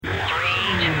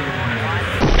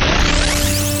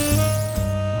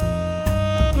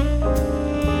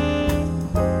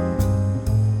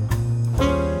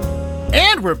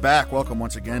And we're back. Welcome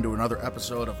once again to another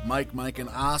episode of Mike, and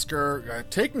Oscar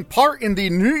taking part in the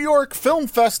New York Film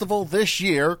Festival this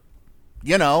year.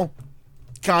 You know,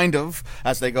 kind of,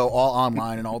 as they go all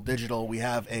online and all digital. We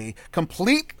have a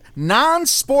complete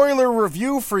non-spoiler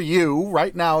review for you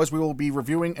right now, as we will be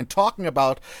reviewing and talking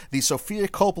about the Sofia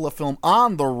Coppola film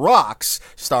On the Rocks,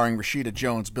 starring Rashida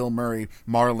Jones, Bill Murray,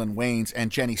 Marlon Wayans,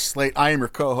 and Jenny Slate. I am your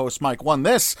co-host, Mike.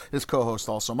 This is co-host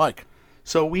also Mike.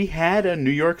 So we had a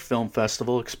New York Film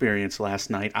Festival experience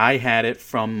last night. I had it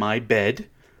from my bed,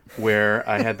 where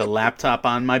I had the laptop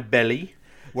on my belly.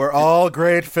 Where all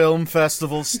great film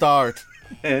festivals start.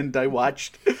 And I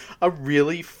watched a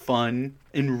really fun,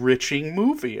 enriching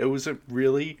movie. It was a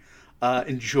really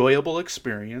enjoyable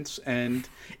experience, and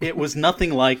it was nothing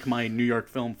like my New York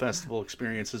Film Festival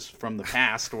experiences from the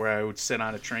past, where I would sit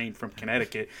on a train from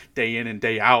Connecticut day in and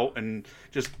day out and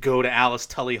just go to Alice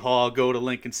Tully Hall, go to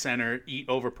Lincoln Center, eat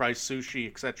overpriced sushi,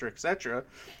 etc.,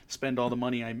 spend all the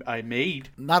money I made.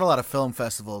 Not a lot of film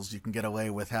festivals you can get away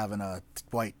with having a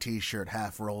white t-shirt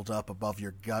half rolled up above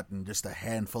your gut and just a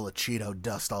handful of Cheeto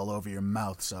dust all over your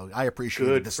mouth, so I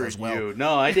appreciate this as well. Good for you.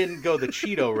 No, I didn't go the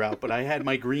Cheeto route, but I had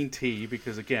my green tea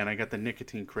because, again, I got the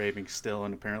nicotine craving still,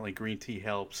 and apparently green tea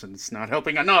helps, and it's not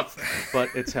helping enough, but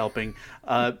it's helping.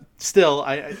 Still,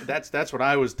 that's what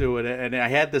I was doing, and I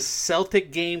had the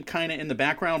Celtic game kind of in the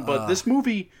background, but this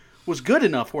movie was good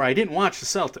enough where I didn't watch the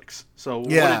Celtics. So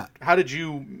how did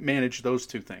you manage those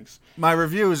two things? My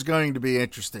review is going to be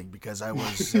interesting because I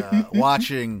was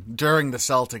watching during the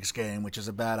Celtics game, which is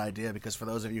a bad idea because for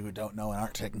those of you who don't know and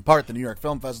aren't taking part, the New York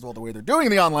Film Festival, the way they're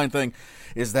doing the online thing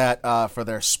is that for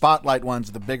their spotlight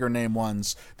ones, the bigger name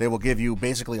ones, they will give you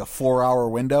basically a 4-hour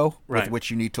window with which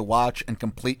you need to watch and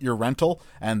complete your rental,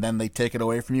 and then they take it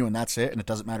away from you, and that's it, and it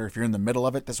doesn't matter if you're in the middle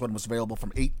of it. This one was available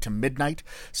from 8 to midnight,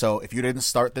 so if you didn't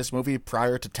start this movie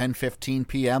prior to 10:15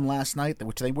 p.m. last night,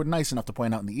 which they were nice enough to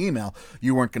point out in the email,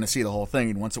 you weren't going to see the whole thing,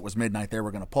 and once it was midnight, they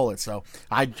were going to pull it. So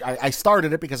I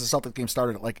started it because the Celtics game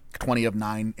started at like 20 of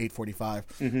 9, 8:45.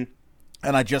 Mm-hmm.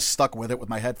 And I just stuck with it with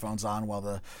my headphones on while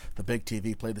the big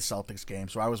TV played the Celtics game.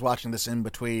 So I was watching this in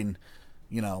between,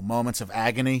 moments of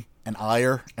agony and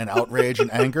ire and outrage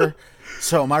and anger.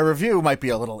 So my review might be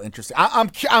a little interesting.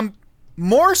 I'm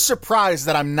more surprised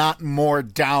that I'm not more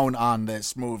down on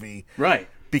this movie. Right.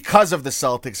 Because of the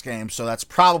Celtics game, so that's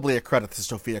probably a credit to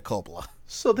Sofia Coppola.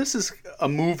 So this is a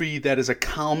movie that is a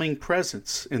calming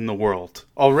presence in the world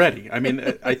already. I mean,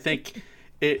 I think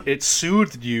it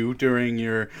soothed you during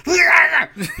your,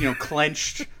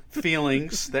 clenched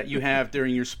feelings that you have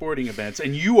during your sporting events,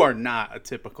 and you are not a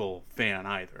typical fan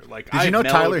either. Did you know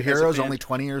Tyler Hero is only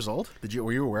 20 years old?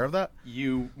 Were you aware of that?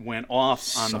 You went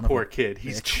off on the poor kid.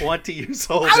 He's 20 years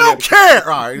old. I don't care.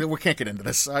 All right, we can't get into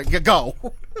this. Go.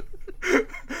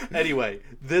 Anyway,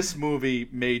 this movie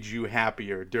made you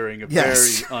happier during a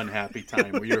very unhappy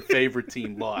time where your favorite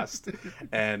team lost,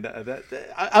 and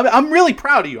I'm really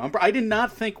proud of you. I did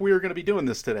not think we were going to be doing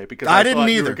this today because I didn't thought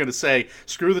either. You were going to say,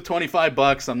 "Screw the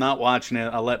 $25. I'm not watching it.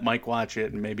 I'll let Mike watch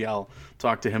it, and maybe I'll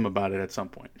talk to him about it at some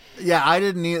point." Yeah, I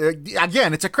didn't either.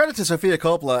 Again, it's a credit to Sofia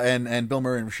Coppola and Bill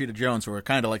Murray and Rashida Jones, who are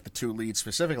kind of like the two leads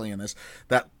specifically in this,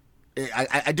 that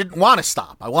I didn't want to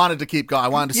stop. I wanted to keep going. I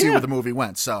wanted to see where the movie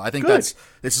went. So I think this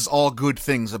is all good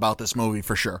things about this movie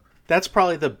for sure. That's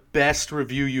probably the best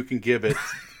review you can give it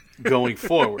going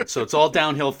forward. So it's all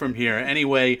downhill from here.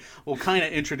 Anyway, we'll kind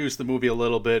of introduce the movie a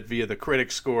little bit via the critic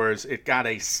scores. It got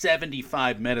a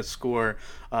 75 Metascore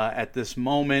at this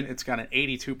moment. It's got an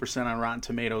 82% on Rotten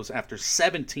Tomatoes after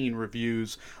 17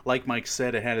 reviews. Like Mike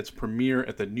said, it had its premiere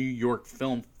at the New York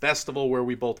Film Festival, where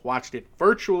we both watched it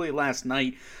virtually last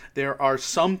night. There are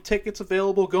some tickets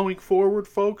available going forward,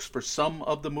 folks, for some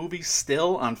of the movies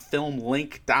still on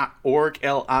filmlink.org,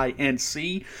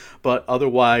 LINC. But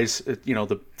otherwise,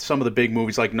 some of the big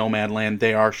movies like Nomadland,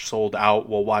 they are sold out.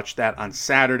 We'll watch that on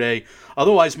Saturday.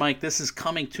 Otherwise, Mike, this is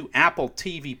coming to Apple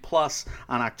TV Plus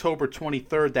on October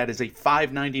 23rd. That is a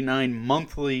 $5.99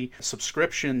 monthly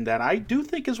subscription that I do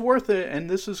think is worth it, and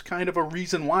this is kind of a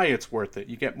reason why it's worth it.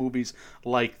 You get movies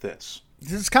like this.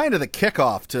 This is kind of the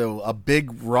kickoff to a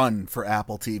big run for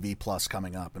Apple TV Plus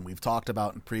coming up, and we've talked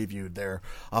about and previewed their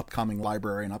upcoming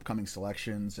library and upcoming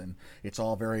selections, and it's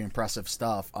all very impressive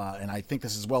stuff, and I think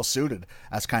this is well suited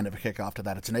as kind of a kickoff to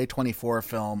that. It's an A24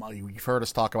 film. You've heard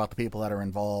us talk about the people that are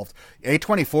involved.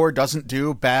 A24 doesn't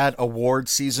do bad award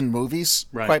season movies,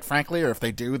 quite frankly, or if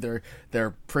they do,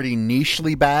 they're pretty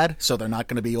nichely bad, so they're not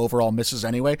going to be overall misses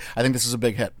anyway. I think this is a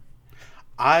big hit.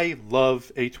 I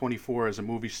love A24 as a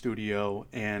movie studio,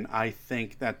 and I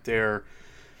think that their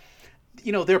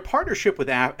partnership with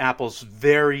Apple's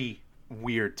very,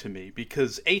 weird to me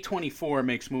because A24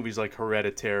 makes movies like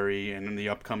Hereditary and the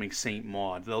upcoming Saint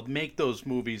Maud. They'll make those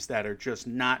movies that are just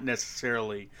not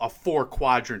necessarily a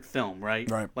 4-quadrant film, right?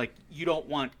 Right. Like, you don't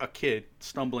want a kid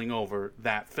stumbling over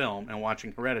that film and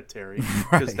watching Hereditary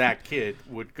because that kid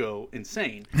would go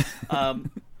insane.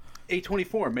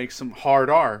 A24 makes some hard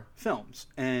R films,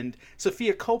 and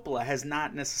Sofia Coppola has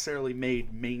not necessarily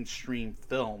made mainstream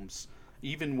films.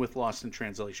 Even with Lost in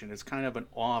Translation, it's kind of an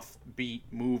offbeat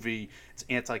movie. It's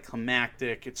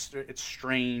anticlimactic. It's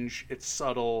strange. It's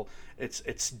subtle.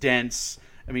 It's dense.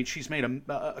 I mean, she's made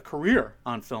a career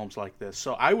on films like this.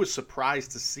 So I was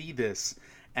surprised to see this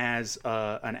as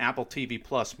an Apple TV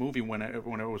Plus movie when it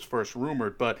was first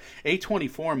rumored. But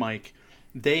A24, Mike,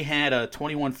 they had a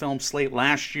 21 film slate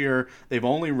last year. They've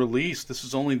only released, this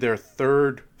is only their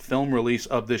third film release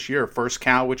of this year. First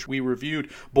Cow, which we reviewed.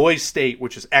 Boys State,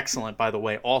 which is excellent, by the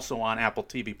way, also on Apple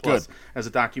TV Plus as a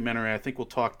documentary. I think we'll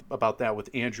talk about that with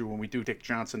Andrew when we do Dick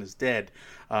Johnson is Dead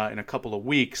in a couple of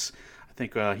weeks. I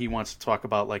think he wants to talk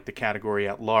about like the category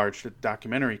at large, the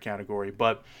documentary category.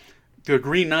 But The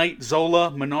Green Knight, Zola,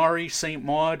 Minari, Saint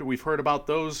Maud, we've heard about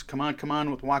those. Come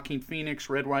On with Joaquin Phoenix,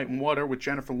 Red, White, and Water with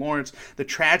Jennifer Lawrence. The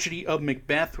Tragedy of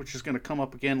Macbeth, which is going to come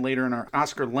up again later in our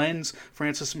Oscar lens.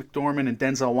 Frances McDormand and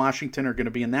Denzel Washington are going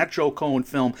to be in that Joe Coen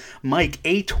film. Mike,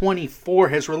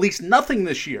 A24 has released nothing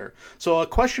this year. So a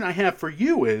question I have for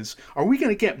you is, are we going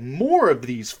to get more of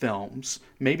these films?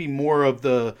 Maybe more of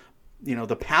the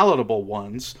palatable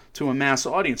ones to a mass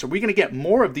audience? Are we going to get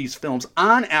more of these films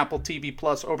on Apple TV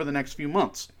Plus over the next few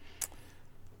months?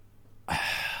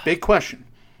 Big question.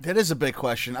 That is a big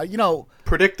question.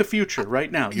 Predict the future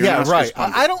right now. You're yeah, right.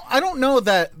 I don't know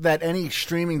that any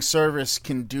streaming service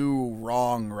can do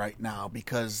wrong right now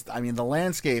because I mean the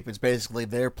landscape is basically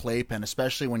their playpen,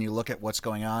 especially when you look at what's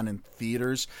going on in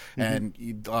theaters.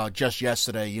 Mm-hmm. And just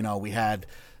yesterday, we had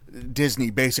Disney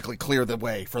basically clear the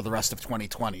way for the rest of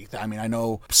 2020. I mean, I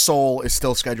know Soul is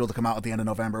still scheduled to come out at the end of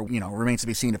November. Remains to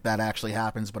be seen if that actually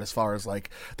happens. But as far as like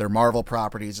their Marvel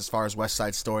properties, as far as West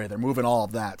Side Story, they're moving all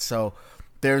of that. So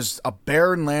there's a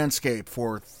barren landscape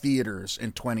for theaters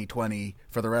in 2020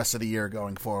 for the rest of the year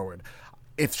going forward.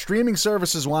 If streaming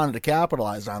services wanted to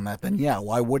capitalize on that, then yeah,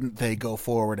 why wouldn't they go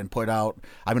forward and put out...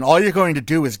 I mean, all you're going to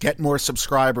do is get more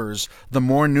subscribers, the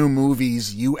more new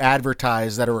movies you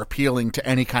advertise that are appealing to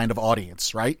any kind of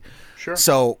audience, right? Sure.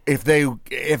 So if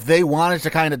they wanted to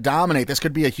kind of dominate, this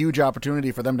could be a huge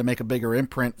opportunity for them to make a bigger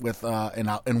imprint with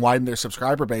and widen their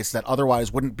subscriber base that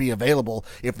otherwise wouldn't be available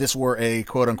if this were a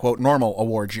quote-unquote normal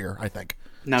awards year, I think.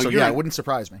 Now, it wouldn't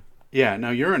surprise me. Yeah, now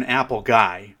you're an Apple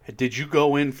guy. Did you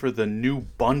go in for the new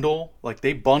bundle? Like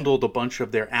they bundled a bunch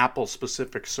of their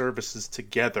Apple-specific services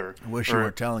together. I wish you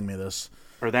were telling me this.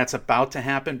 Or that's about to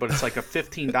happen, but it's like a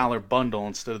 $15 bundle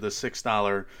instead of the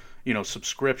 $6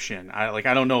 subscription.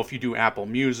 I don't know if you do Apple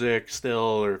Music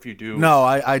still or if you do. No,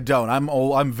 I don't.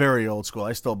 I'm very old school.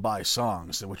 I still buy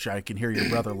songs, which I can hear your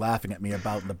brother laughing at me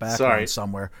about in the background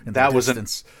somewhere. That was an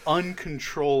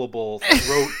uncontrollable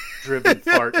throat-driven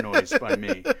fart noise by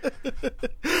me.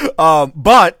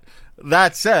 But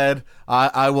that said,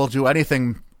 I will do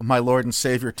anything my Lord and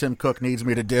Savior Tim Cook needs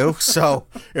me to do. So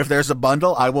if there's a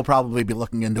bundle, I will probably be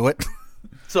looking into it.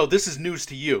 So this is news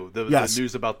to you, the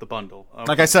news about the bundle. Okay.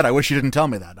 Like I said, I wish you didn't tell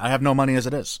me that. I have no money as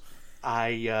it is.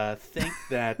 I think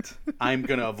that I'm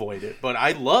going to avoid it. But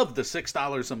I love the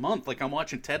 $6 a month. Like, I'm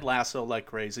watching Ted Lasso like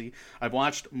crazy. I've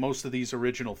watched most of these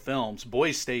original films.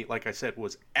 Boys State, like I said,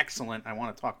 was excellent. I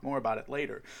want to talk more about it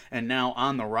later. And now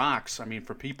On the Rocks, I mean,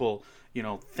 for people,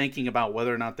 thinking about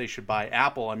whether or not they should buy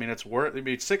Apple, I mean, it's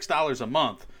 $6 a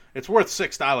month. It's worth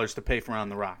 $6 to pay for On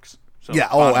the Rocks. So, yeah,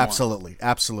 absolutely.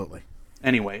 Absolutely.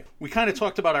 Anyway, we kind of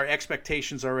talked about our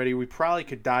expectations already. We probably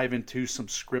could dive into some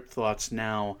script thoughts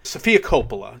now. Sofia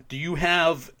Coppola, do you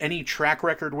have any track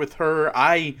record with her?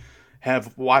 I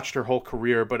have watched her whole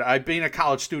career, but I've been a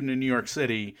college student in New York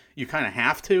City. You kind of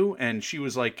have to, and she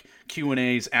was like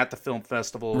Q&As at the film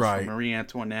festivals for Marie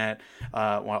Antoinette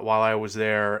while I was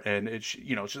there, and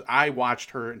I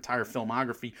watched her entire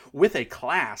filmography with a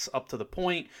class up to the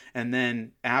point, and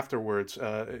then afterwards,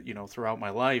 throughout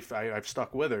my life, I've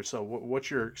stuck with her. So,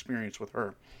 what's your experience with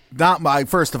her?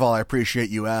 First of all, I appreciate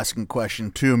you asking a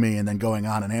question to me and then going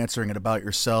on and answering it about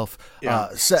yourself. Yeah.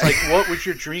 It's like, what was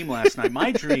your dream last night?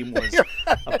 My dream was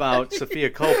about Sofia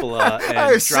Coppola. And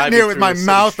I was sitting here with my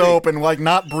mouth open, like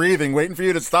not breathing, waiting for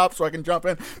you to stop so I can jump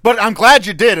in. But I'm glad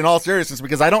you did, in all seriousness,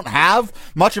 because I don't have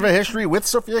much of a history with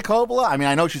Sofia Coppola. I mean,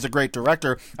 I know she's a great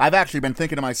director. I've actually been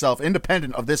thinking to myself,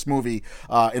 independent of this movie,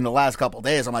 in the last couple of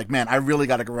days, I'm like, man, I really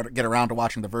got to get around to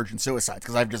watching The Virgin Suicides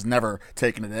because I've just never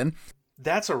taken it in.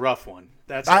 That's a rough one.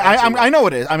 I know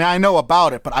it is. I mean, I know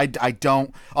about it, but I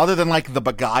don't. Other than like The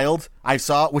Beguiled, I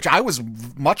saw, which I was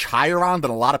much higher on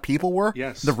than a lot of people were.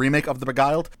 Yes. The remake of The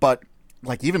Beguiled, but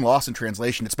like even Lost in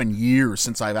Translation, it's been years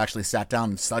since I've actually sat down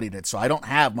and studied it, so I don't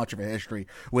have much of a history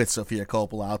with Sofia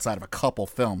Coppola outside of a couple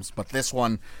films. But this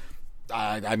one,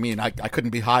 I mean, I couldn't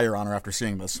be higher on her after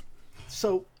seeing this.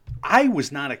 So I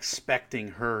was not expecting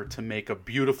her to make a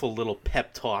beautiful little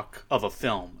pep talk of a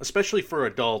film, especially for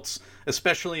adults,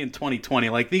 especially in 2020.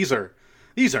 Like these are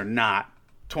not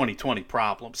 2020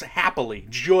 problems. Happily,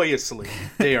 joyously,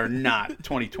 they are not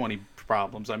 2020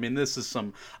 problems. I mean, this is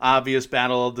some obvious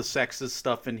battle of the sexes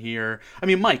stuff in here. I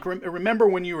mean, Mike, remember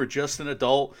when you were just an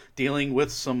adult dealing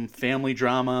with some family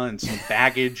drama and some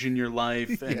baggage in your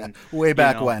life? And, yeah, way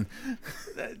back when.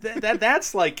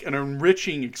 That's like an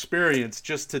enriching experience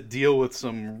just to deal with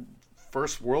some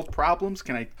first world problems.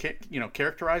 Can I,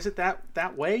 characterize it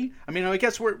that way? I mean, I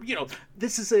guess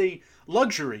this is a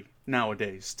luxury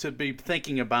nowadays to be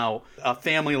thinking about a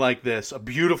family like this, a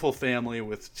beautiful family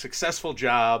with successful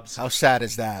jobs. How sad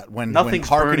is that when nothing's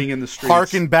burning in the streets?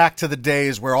 Harken back to the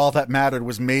days where all that mattered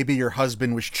was maybe your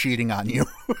husband was cheating on you.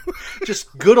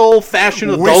 Just good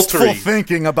old-fashioned adultery. Wistful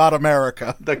thinking about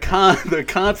America. The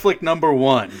conflict number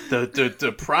one,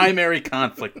 the primary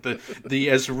conflict, the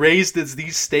as raised as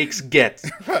these stakes get,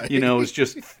 right. Is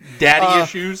just daddy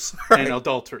issues and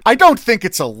adultery. I don't think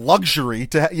it's a luxury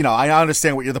to, I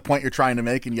understand what the point you're trying to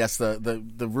make, and yes,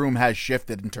 the room has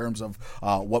shifted in terms of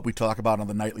what we talk about on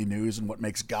the nightly news and what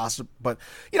makes gossip, but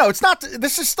it's not.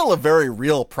 This is still a very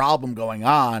real problem going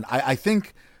on. I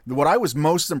think what I was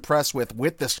most impressed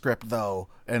with the script, though,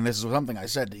 and this is something I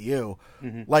said to you,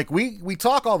 like we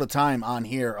talk all the time on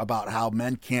here about how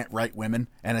men can't write women,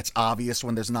 and it's obvious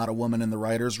when there's not a woman in the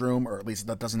writer's room, or at least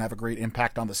that doesn't have a great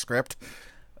impact on the script.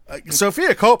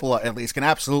 Sofia Coppola, at least, can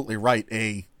absolutely write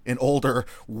an older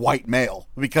white male,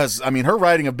 because I mean her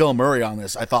writing of Bill Murray on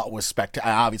this I thought was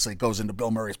spectacular. Obviously it goes into Bill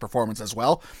Murray's performance as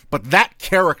well, but that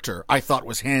character I thought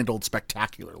was handled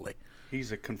spectacularly.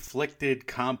 He's a conflicted,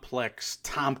 complex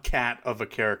Tomcat of a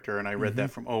character, and I read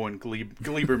that from Owen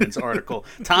Gleiberman's article.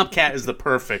 Tomcat is the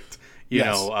perfect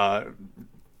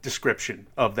description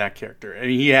of that character. I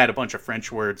mean, he had a bunch of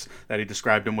French words that he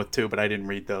described him with too, but I didn't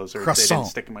read those, or Croissant. They didn't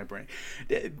stick in my brain.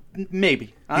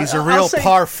 Maybe he's a real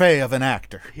parfait of an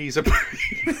actor. He's a.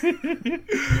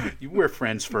 We're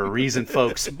friends for a reason,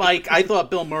 folks. Mike, I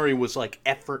thought Bill Murray was like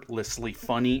effortlessly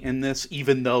funny in this,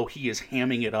 even though he is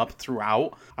hamming it up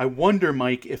throughout. I wonder,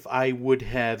 Mike, if I would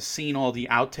have seen all the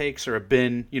outtakes or have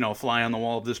been, a fly on the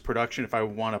wall of this production, if I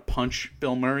would want to punch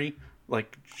Bill Murray,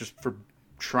 like just for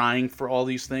trying for all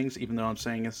these things, even though I'm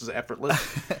saying this is effortless.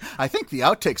 I think the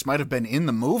outtakes might have been in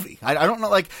the movie. I don't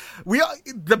know. Like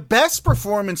the best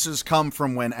performances come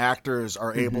from when actors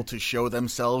are able to show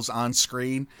themselves on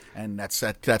screen, and that's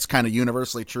kind of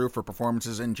universally true for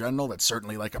performances in general. That's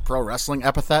certainly like a pro wrestling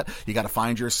epithet. You got to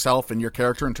find yourself and your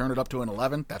character and turn it up to an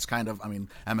 11. That's kind of, I mean,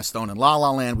 Emma Stone in La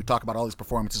La Land. We talk about all these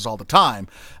performances all the time.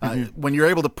 When you're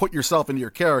able to put yourself into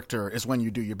your character is when you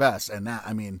do your best, and that,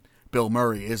 I mean, Bill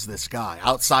Murray is this guy.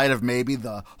 Outside of maybe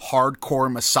the hardcore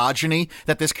misogyny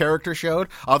that this character showed,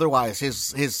 otherwise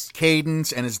his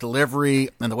cadence and his delivery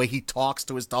and the way he talks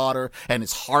to his daughter and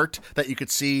his heart that you could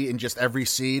see in just every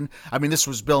scene. I mean, this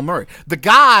was Bill Murray. The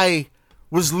guy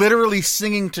was literally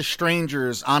singing to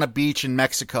strangers on a beach in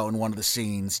Mexico in one of the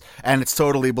scenes, and it's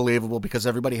totally believable because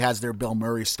everybody has their Bill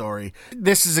Murray story.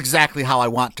 This is exactly how I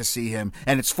want to see him,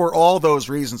 and it's for all those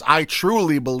reasons I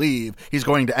truly believe he's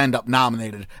going to end up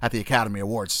nominated at the Academy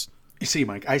Awards. You see,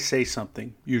 Mike, I say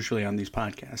something usually on these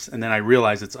podcasts, and then I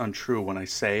realize it's untrue when I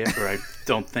say it, or I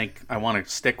don't think I want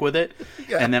to stick with it,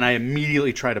 and then I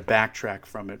immediately try to backtrack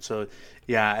from it. So,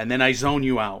 yeah, and then I zone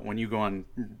you out when you go on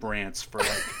rants for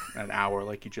like an hour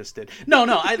like you just did. No,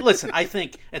 listen, I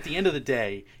think at the end of the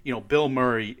day, Bill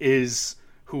Murray is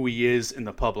who he is in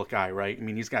the public eye, right? I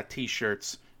mean, he's got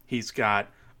T-shirts, he's got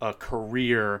a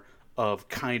career of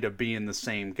kind of being the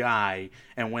same guy,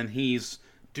 and when he's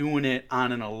doing it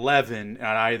on an 11, it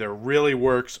either really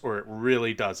works or it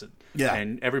really doesn't. Yeah.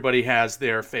 And everybody has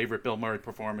their favorite Bill Murray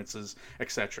performances,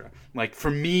 etc. Like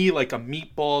for me, like a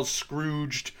Meatballs,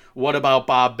 Scrooged, What About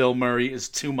Bob Bill Murray is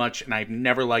too much, and I've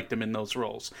never liked him in those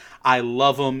roles. I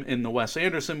love him in the Wes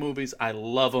Anderson movies. I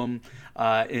love him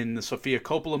in the Sofia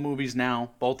Coppola movies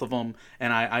now, both of them,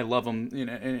 and I love him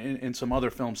in some other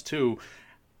films too.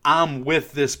 I'm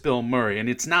with this Bill Murray, and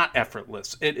it's not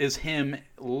effortless. It is him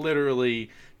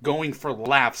literally going for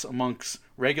laughs amongst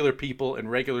regular people in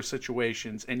regular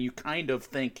situations, and you kind of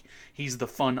think he's the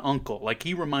fun uncle. Like,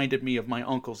 he reminded me of my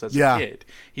uncles as a kid.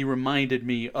 He reminded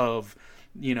me of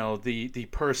the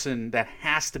person that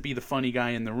has to be the funny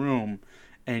guy in the room,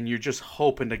 and you're just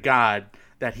hoping to God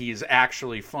that he is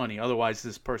actually funny. Otherwise,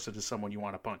 this person is someone you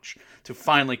want to punch. To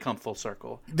finally come full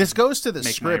circle. This goes to the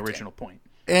make script. My original point.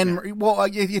 And, well,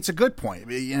 it's a good point.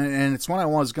 And it's one I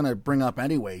was going to bring up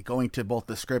anyway, going to both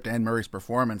the script and Murray's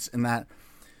performance, in that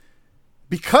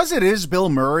because it is Bill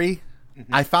Murray,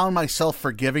 I found myself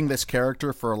forgiving this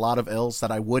character for a lot of ills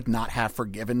that I would not have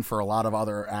forgiven for a lot of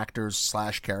other actors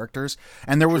 / characters.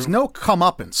 And there was no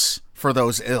comeuppance for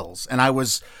those ills. And I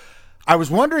was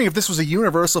wondering if this was a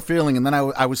universal feeling, and then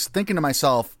I was thinking to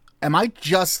myself, am I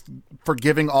just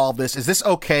forgiving all this? Is this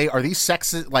okay? Are these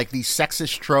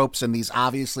sexist tropes and these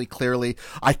obviously clearly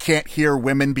I can't hear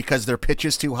women because their pitch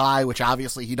is too high, which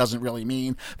obviously he doesn't really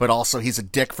mean, but also he's a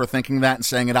dick for thinking that and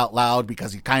saying it out loud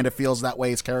because he kind of feels that way,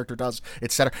 his character does,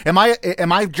 etc. Am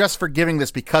I just forgiving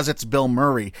this because it's Bill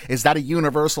Murray? Is that a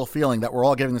universal feeling that we're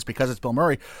all giving this because it's Bill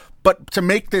Murray? But to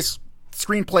make this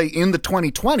screenplay in the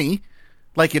 2020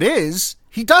 like it is,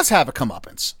 he does have a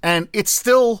comeuppance, and it's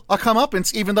still a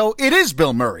comeuppance even though it is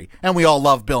Bill Murray, and we all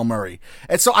love Bill Murray.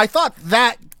 And so I thought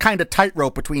that kind of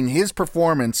tightrope between his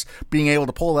performance being able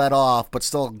to pull that off but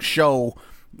still show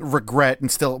regret and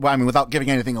still, without giving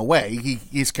anything away,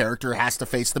 his character has to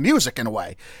face the music in a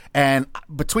way. And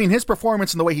between his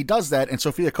performance and the way he does that and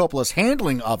Sofia Coppola's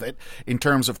handling of it in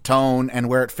terms of tone and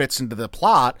where it fits into the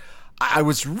plot, I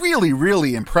was really,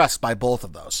 really impressed by both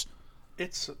of those.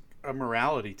 It's a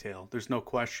morality tale. There's no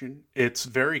question. It's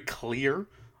very clear,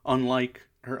 unlike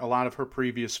a lot of her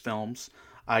previous films.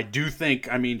 I do think,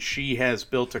 she has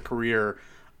built a career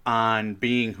on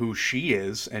being who she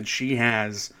is, and she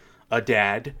has a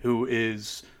dad who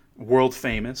is world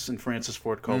famous in Francis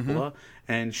Ford Coppola,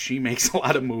 and she makes a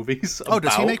lot of movies.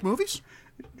 Does he make movies?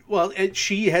 Well,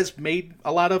 she has made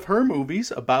a lot of her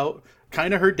movies about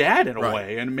kind of her dad in a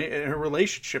way, and her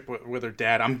relationship with her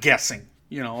dad, I'm guessing.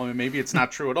 Maybe it's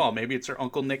not true at all. Maybe it's her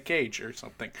uncle Nick Cage or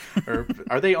something. Or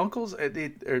are they uncles?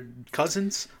 Or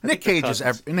cousins? Nick Cage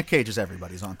is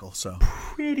everybody's uncle, so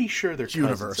pretty sure they're cousins,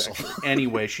 universal.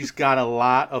 Anyway, she's got a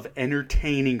lot of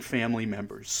entertaining family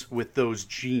members with those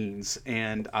genes,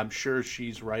 and I'm sure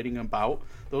she's writing about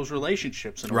those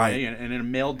relationships in a way. And in a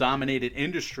male-dominated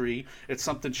industry, it's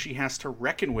something she has to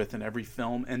reckon with in every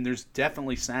film, and there's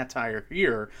definitely satire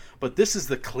here, but this is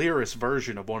the clearest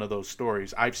version of one of those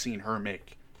stories I've seen her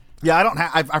make. Yeah,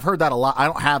 I've heard that a lot. I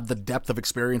don't have the depth of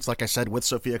experience, like I said, with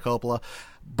Sofia Coppola,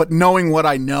 but knowing what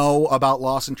I know about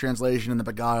Lost in Translation and The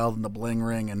Beguiled and The Bling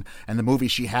Ring and the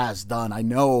movies she has done, I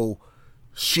know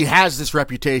she has this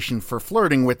reputation for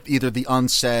flirting with either the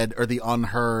unsaid or the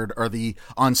unheard or the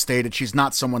unstated. She's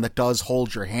not someone that does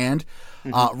hold your hand.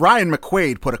 Ryan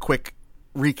McQuaid put a quick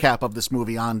recap of this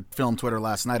movie on Film Twitter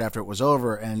last night after it was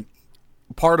over, and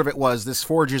part of it was this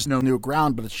forges no new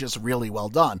ground, but it's just really well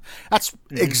done. That's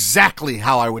exactly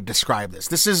how I would describe this.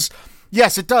 This is,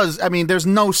 yes, it does. There's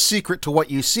no secret to what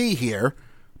you see here,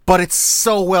 but it's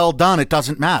so well done it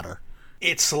doesn't matter.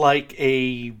 It's like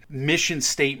a mission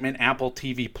statement Apple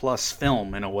TV Plus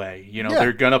film in a way.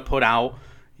 They're going to put out,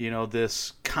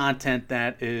 this content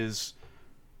that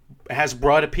has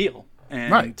broad appeal.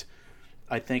 And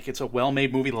I think it's a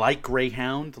well-made movie like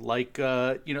Greyhound, like,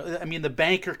 The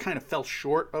Banker kind of fell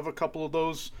short of a couple of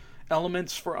those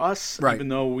elements for us, even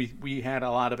though we had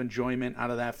a lot of enjoyment out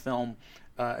of that film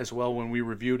as well when we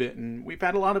reviewed it, and we've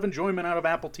had a lot of enjoyment out of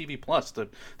Apple TV Plus, to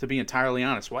be entirely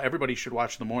honest. Well, everybody should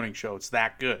watch The Morning Show. It's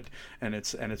that good, and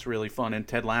it's really fun. And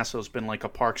Ted Lasso's been like a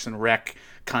Parks and Rec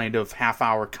kind of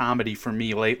half-hour comedy for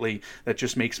me lately that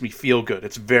just makes me feel good.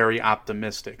 It's very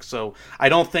optimistic. So I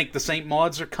don't think the St.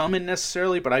 Mauds are coming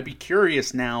necessarily, but I'd be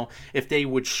curious now if they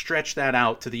would stretch that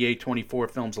out to the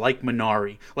A24 films like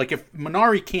Minari. Like if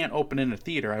Minari can't open in a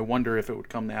theater, I wonder if it would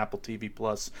come to Apple TV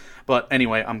Plus. But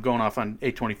anyway, I'm going off on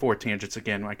A24 tangents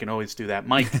again. I can always do that.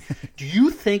 Mike, do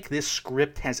you think this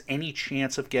script has any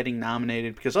chance of getting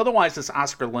nominated? Because otherwise this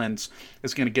Oscar lens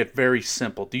is going to get very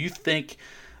simple. Do you think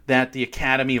that the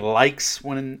Academy likes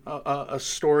when a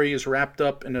story is wrapped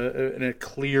up in a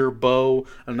clear bow,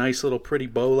 a nice little pretty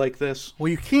bow like this? Well,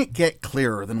 you can't get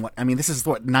clearer than this is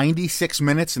 96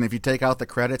 minutes, and if you take out the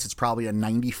credits, it's probably a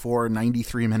 94,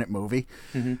 93-minute movie.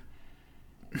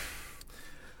 Mm-hmm.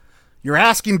 You're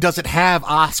asking, does it have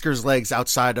Oscars legs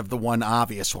outside of the one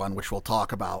obvious one, which we'll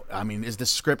talk about? Is the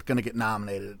script going to get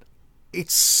nominated?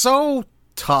 It's so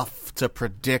tough to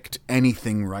predict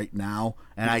anything right now,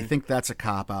 and I think that's a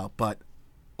cop-out. But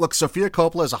look, Sofia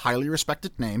Coppola is a highly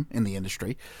respected name in the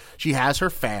industry. She has her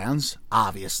fans,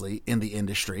 obviously, in the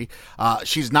industry.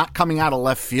 She's not coming out of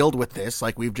left field with this,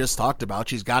 like we've just talked about.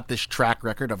 She's got this track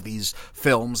record of these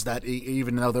films that,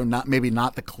 even though they're maybe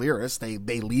not the clearest, they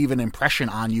leave an impression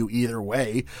on you either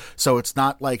way. So it's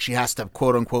not like she has to,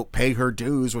 quote unquote, pay her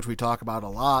dues, which we talk about a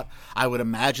lot. I would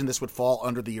imagine this would fall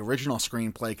under the original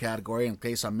screenplay category in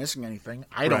case I'm missing anything.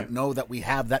 I don't know that we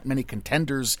have that many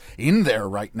contenders in there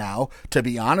right now, to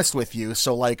be honest with you.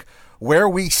 So, like, where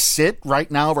we sit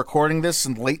right now recording this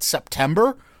in late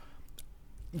September,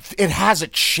 it has a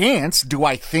chance. Do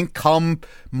I think come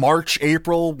March,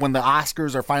 April, when the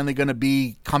Oscars are finally going to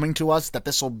be coming to us, that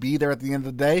this will be there at the end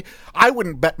of the day? I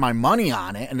wouldn't bet my money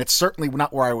on it, and it's certainly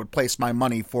not where I would place my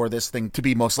money for this thing to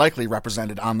be most likely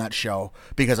represented on that show,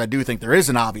 because I do think there is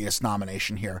an obvious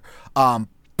nomination here.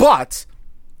 But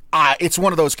it's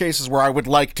one of those cases where I would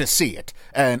like to see it,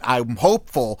 and I'm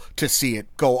hopeful to see it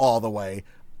go all the way.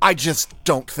 I just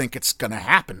don't think it's going to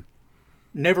happen.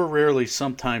 Never, Rarely,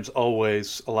 Sometimes,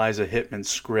 Always, Eliza Hittman's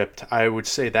script. I would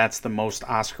say that's the most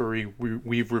Oscar-y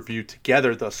we've reviewed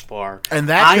together thus far. And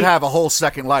that could have a whole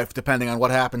second life, depending on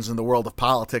what happens in the world of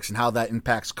politics and how that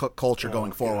impacts culture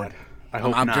going forward. I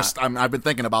hope not. I've been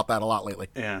thinking about that a lot lately.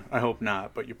 Yeah, I hope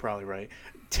not, but you're probably right.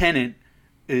 Tenet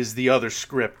is the other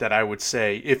script that I would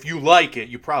say, if you like it,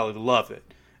 you probably love it.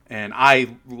 And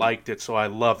I liked it, so I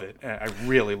love it. I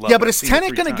really love it. Yeah, but is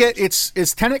Tenet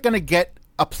going to get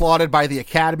applauded by the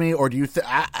Academy, or do you think?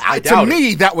 To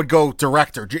me, that would go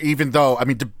director. Even though, I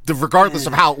mean, regardless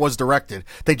of how it was directed,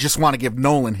 they just want to give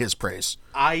Nolan his praise.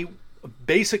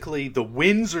 Basically, the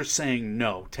wins are saying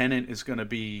no. Tenet is going to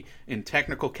be in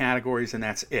technical categories, and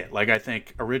that's it. Like, I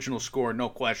think original score, no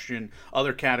question.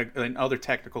 Other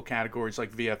technical categories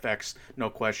like VFX, no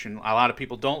question. A lot of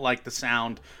people don't like the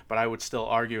sound, but I would still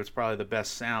argue it's probably the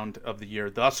best sound of the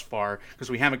year thus far, because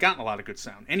we haven't gotten a lot of good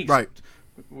sound. Right.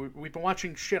 We've been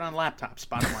watching shit on laptops,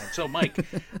 bottom line. So, Mike,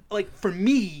 like, for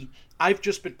me, I've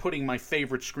just been putting my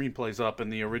favorite screenplays up in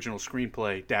the original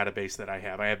screenplay database that I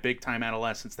have. I have Big Time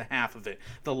Adolescence, the half of it,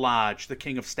 The Lodge, The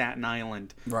King of Staten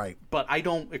Island. Right. But I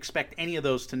don't expect any of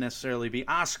those to necessarily be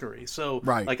Oscar-y. So,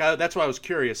 right. Like, that's why I was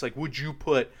curious. Like, would you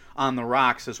put On the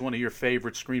Rocks as one of your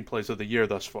favorite screenplays of the year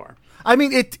thus far? I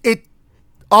mean, it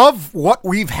of what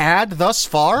we've had thus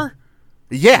far,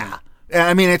 yeah.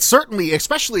 I mean, it's certainly,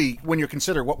 especially when you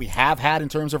consider what we have had in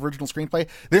terms of original screenplay,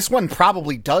 this one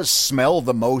probably does smell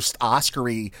the most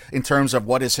Oscar-y in terms of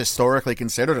what is historically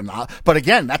considered or not. But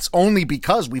again, that's only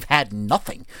because we've had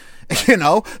nothing, you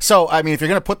know? So, I mean, if you're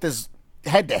going to put this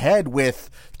head-to-head with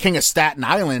King of Staten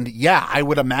Island, yeah, I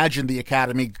would imagine the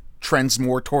Academy trends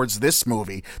more towards this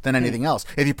movie than anything else.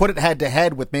 If you put it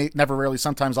head-to-head with Never, Rarely,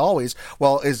 Sometimes, Always,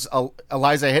 well, is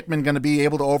Eliza Hittman going to be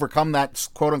able to overcome that,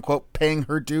 quote-unquote, paying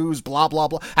her dues, blah, blah,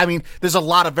 blah? I mean, there's a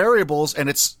lot of variables, and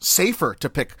it's safer to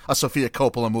pick a Sofia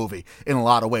Coppola movie in a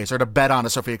lot of ways, or to bet on a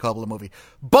Sofia Coppola movie.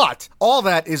 But all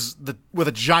that is with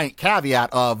a giant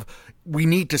caveat of we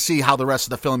need to see how the rest of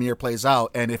the film year plays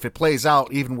out, and if it plays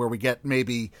out even where we get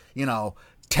maybe,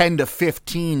 10 to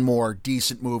 15 more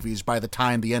decent movies by the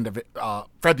time the end of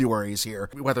February is here,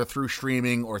 whether through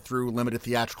streaming or through limited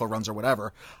theatrical runs or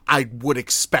whatever, I would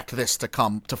expect this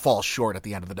to fall short at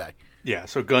the end of the day. Yeah,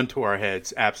 so gun to our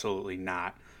heads, absolutely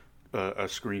not a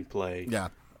screenplay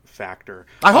factor.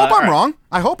 I hope I'm wrong.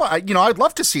 I hope I'd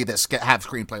love to see this have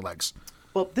screenplay legs.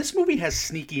 Well, this movie has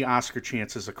sneaky Oscar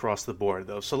chances across the board,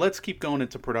 though. So let's keep going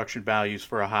into production values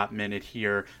for a hot minute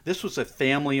here. This was a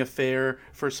family affair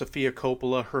for Sofia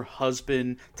Coppola. Her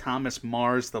husband, Thomas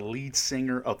Mars, the lead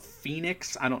singer of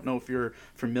Phoenix. I don't know if you're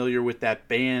familiar with that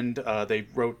band. They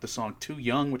wrote the song Too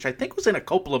Young, which I think was in a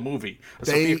Coppola movie,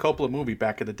 Sofia Coppola movie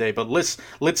back in the day. But Litz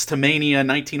to Mania,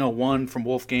 1901 from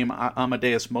Wolfgang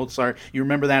Amadeus Mozart. You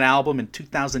remember that album in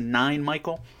 2009,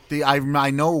 Michael?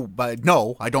 I know, but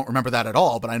no, I don't remember that at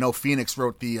all. But I know Phoenix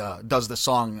does the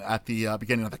song at the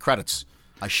beginning of the credits.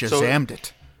 I Shazammed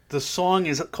it. The song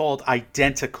is called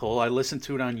Identical. I listened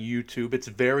to it on YouTube. It's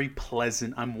very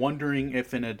pleasant. I'm wondering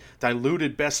if in a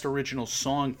diluted Best Original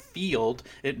Song field,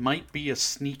 it might be a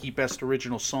sneaky Best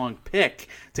Original Song pick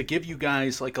to give you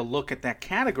guys like a look at that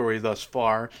category thus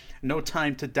far. No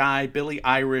Time to Die, Billie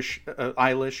Eilish.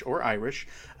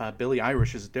 Billie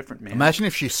Eilish is a different man. Imagine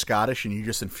if she's Scottish and you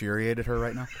just infuriated her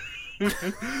right now.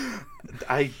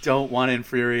 I don't want to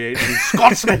infuriate any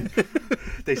Scotsmen.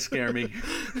 They scare me.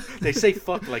 They say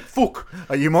fuck like fuck.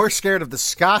 Are you more scared of the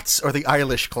Scots or the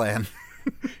Eilish clan?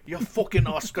 You fucking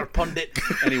Oscar pundit.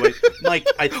 Anyway, Mike,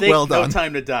 I think No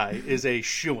Time to Die is a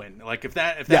shoo-in. Like if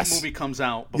that movie comes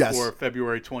out before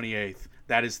February 28th,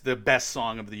 That is the best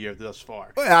song of the year thus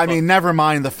far. I mean, never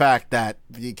mind the fact that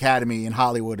the Academy in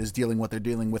Hollywood is dealing what they're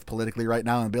dealing with politically right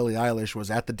now, and Billie Eilish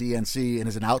was at the DNC and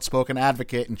is an outspoken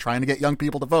advocate and trying to get young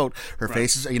people to vote. Her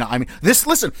face is, I mean,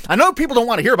 listen, I know people don't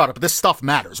want to hear about it, but this stuff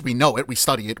matters. We know it. We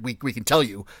study it. We can tell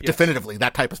you definitively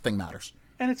that type of thing matters.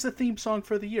 And it's the theme song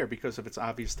for the year because of its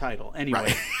obvious title.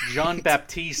 Anyway,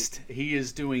 Jean-Baptiste, he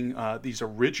is doing these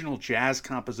original jazz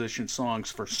composition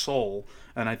songs for Soul,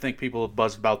 and I think people have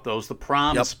buzzed about those. The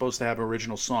Prom is supposed to have an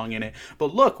original song in it.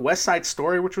 But look, West Side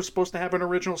Story, which was supposed to have an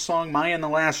original song, Maya and the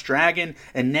Last Dragon,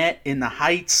 Annette in the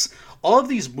Heights, all of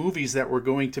these movies that were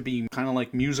going to be kind of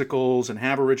like musicals and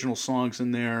have original songs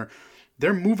in there,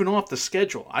 they're moving off the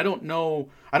schedule. I don't know.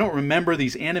 I don't remember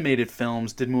these animated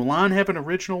films. Did Mulan have an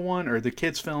original one? Or the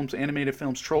kids' films, animated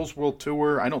films, Trolls World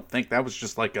Tour? I don't think that was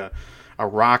just like a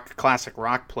classic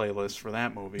rock playlist for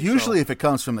that movie. Usually if it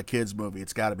comes from the kids' movie,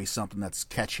 it's got to be something that's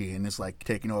catchy and is like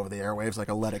taking over the airwaves, like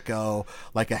a Let It Go,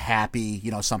 like a Happy,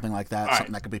 something like that,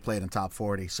 something that could be played in top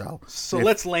 40. So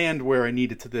let's land where I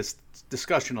needed to this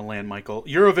discussion to land, Michael.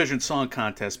 Eurovision Song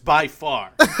Contest, by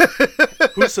far.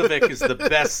 Husavik is the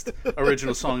best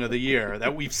original song of the year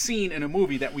that we've seen in a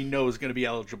movie that we know is going to be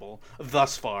eligible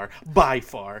thus far, by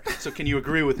far. So can you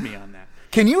agree with me on that?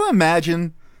 Can you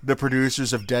imagine the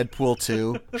producers of Deadpool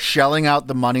 2 shelling out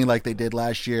the money like they did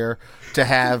last year to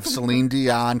have Celine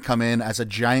Dion come in as a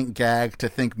giant gag to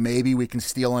think maybe we can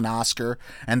steal an Oscar,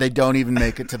 and they don't even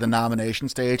make it to the nomination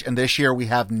stage, and this year we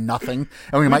have nothing,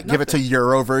 and we might give it to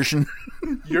Eurovision.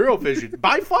 Eurovision,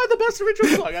 by far the best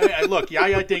original song. Look,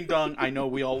 Yaya Ding Dong, I know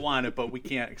we all want it, but we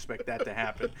can't expect that to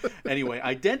happen. Anyway,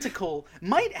 Identical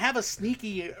might have a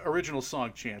sneaky original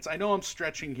song chance. I know I'm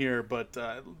stretching here, but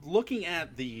looking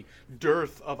at the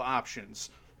dearth of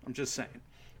options, I'm just saying.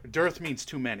 Dearth means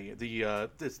too many. The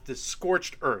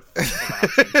scorched earth of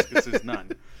options, because there's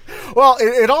none. Well,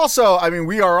 it also, I mean,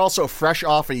 we are also fresh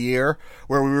off a year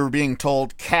where we were being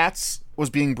told Cats was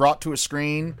being brought to a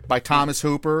screen by Thomas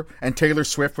Hooper and Taylor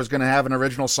Swift was going to have an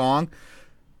original song.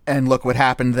 And look what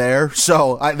happened there.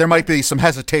 So there might be some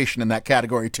hesitation in that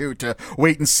category, too, to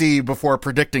wait and see before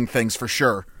predicting things for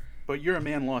sure. But you're a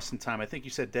man lost in time. I think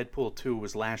you said Deadpool 2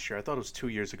 was last year. I thought it was 2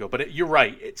 years ago. But you're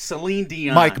right. It's Celine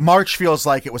Dion. Mike, March feels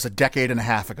like it was a decade and a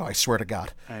half ago. I swear to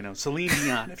God. I know. Celine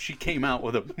Dion, if she came out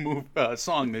with a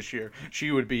song this year,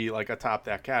 she would be like atop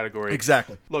that category.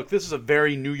 Exactly. Look, this is a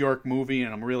very New York movie,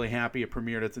 and I'm really happy it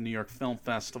premiered at the New York Film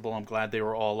Festival. I'm glad they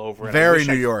were all over it. Very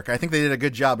New York. I think they did a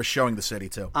good job of showing the city,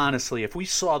 too. Honestly, if we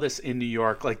saw this in New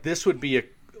York, like this would be a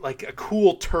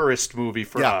cool tourist movie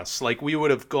for us. Like we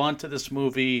would have gone to this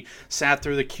movie, sat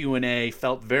through the Q&A,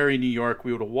 felt very New York.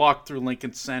 We would have walked through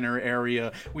Lincoln Center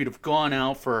area. We'd have gone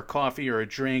out for a coffee or a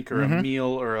drink or a meal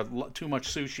or too much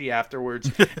sushi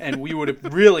afterwards, and we would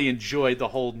have really enjoyed the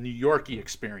whole New Yorkie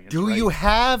experience. Do you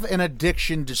have an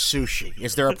addiction to sushi?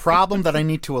 Is there a problem that I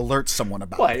need to alert someone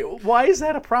about? Why is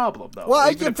that a problem, though?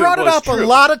 Well, you brought it up a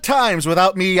lot of times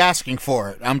without me asking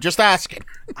for it. I'm just asking.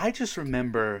 I just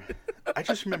remember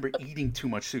eating too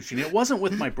much sushi. And it wasn't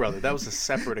with my brother. That was a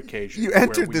separate occasion. You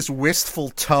entered this wistful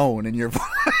tone in your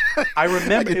voice. I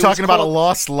remember. You're talking about a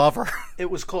lost lover.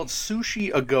 It was called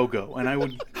Sushi A Go-Go. And I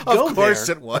would go there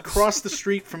across the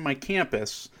street from my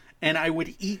campus, and I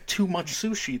would eat too much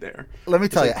sushi there. Let me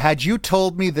tell you, had you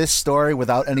told me this story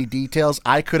without any details,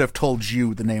 I could have told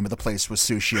you the name of the place was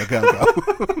Sushi A Go-Go.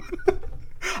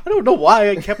 I don't know why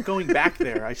I kept going back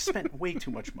there. I spent way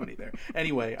too much money there.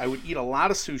 Anyway, I would eat a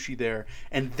lot of sushi there,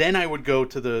 and then I would go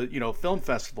to the film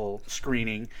festival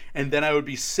screening, and then I would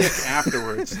be sick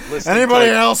afterwards.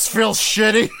 Anybody else feel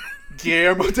shitty?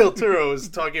 Guillermo del Toro is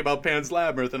talking about Pan's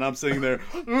Labyrinth, and I'm sitting there.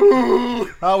 Ooh,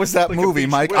 how was that movie,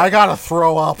 Mike? I gotta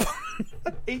throw up.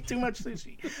 Ate too much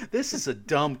sushi. This is a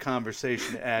dumb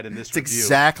conversation to add in this review. It's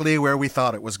exactly where we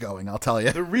thought it was going, I'll tell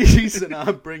you. The reason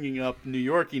I'm bringing up New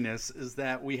Yorkiness is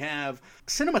that we have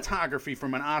cinematography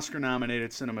from an Oscar-nominated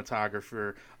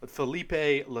cinematographer,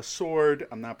 Felipe Lassorde.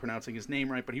 I'm not pronouncing his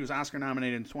name right, but he was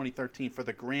Oscar-nominated in 2013 for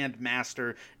The Grand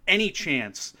Master. Any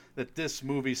chance that this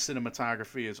movie's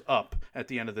cinematography is up at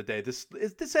the end of the day? This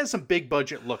has some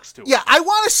big-budget looks to it. Yeah, I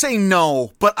want to say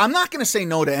no, but I'm not going to say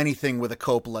no to anything with a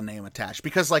Coppola name attached,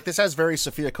 because this has very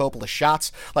Sofia Coppola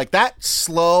shots. Like that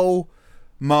slow-mo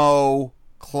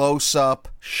close-up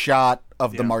shot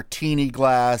of the martini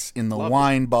glass in the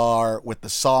wine bar with the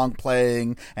song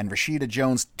playing and Rashida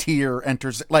Jones' tear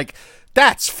enters. Like,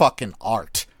 that's fucking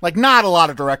art. Like, not a lot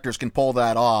of directors can pull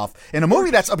that off in a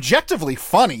movie that's objectively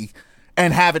funny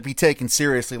and have it be taken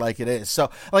seriously like it is.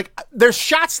 So, like, there's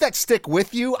shots that stick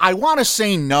with you. I want to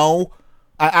say no.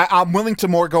 I'm willing to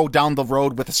more go down the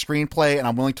road with a screenplay, and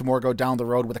I'm willing to more go down the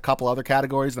road with a couple other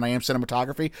categories than I am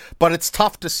cinematography. But it's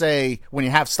tough to say when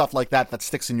you have stuff like that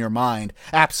sticks in your mind.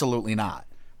 Absolutely not.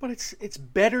 But it's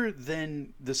better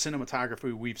than the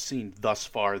cinematography we've seen thus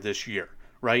far this year,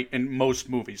 right? In most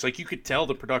movies, like you could tell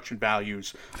the production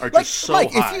values are just so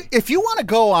Mike, high. If you want to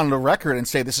go on the record and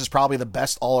say this is probably the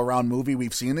best all-around movie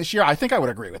we've seen this year, I think I would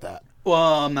agree with that. Well,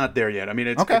 I'm not there yet. I mean,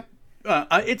 it's okay.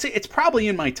 It's probably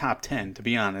in my top 10, to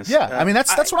be honest. Yeah, I mean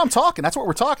that's what I'm talking. That's what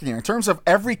we're talking here in terms of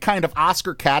every kind of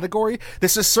Oscar category.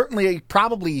 This is certainly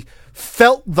probably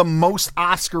felt the most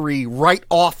Oscar-y right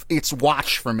off its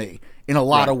watch for me in a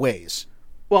lot of ways.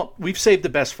 Well, we've saved the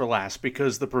best for last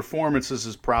because the performances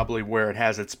is probably where it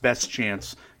has its best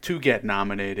chance to get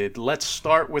nominated. Let's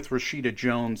start with Rashida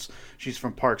Jones. She's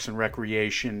from Parks and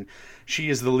Recreation. She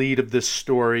is the lead of this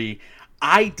story.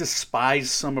 I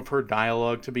despise some of her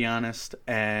dialogue, to be honest,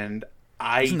 and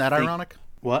Isn't that ironic?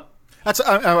 What?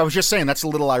 I was just saying that's a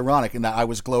little ironic in that I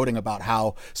was gloating about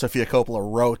how Sofia Coppola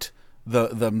wrote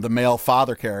the male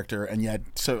father character, and yet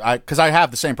because I have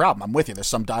the same problem. I'm with you. There's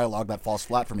some dialogue that falls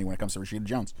flat for me when it comes to Rashida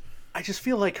Jones. I just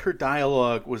feel like her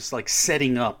dialogue was like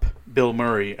setting up Bill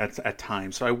Murray at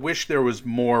times. So I wish there was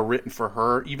more written for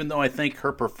her, even though I think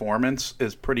her performance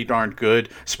is pretty darn good,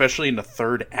 especially in the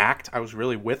third act. I was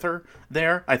really with her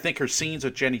there. I think her scenes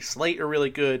with Jenny Slate are really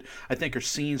good. I think her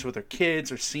scenes with her kids,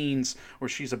 her scenes where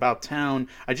she's about town.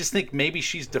 I just think maybe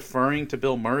she's deferring to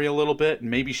Bill Murray a little bit, and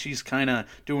maybe she's kind of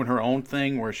doing her own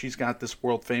thing where she's got this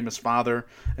world-famous father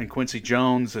and Quincy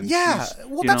Jones. And yeah,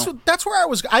 well, that's where I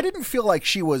was. I didn't feel like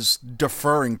she was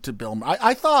deferring to Bill Murray.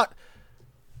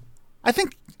 I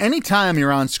think anytime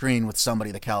you're on screen with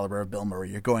somebody the caliber of Bill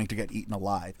Murray, you're going to get eaten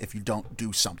alive if you don't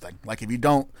do something. Like if you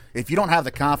don't have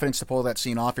the confidence to pull that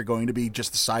scene off, you're going to be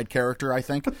just the side character, I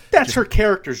think. But that's her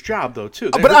character's job though too.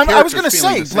 But I was going to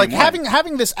say, like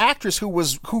having this actress who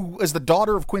is the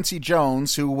daughter of Quincy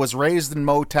Jones, who was raised in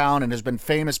Motown and has been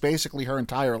famous basically her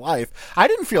entire life. I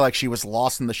didn't feel like she was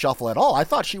lost in the shuffle at all. I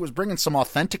thought she was bringing some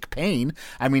authentic pain.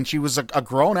 I mean, she was a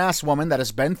grown ass woman that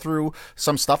has been through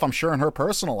some stuff, I'm sure, in her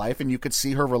personal life, and you could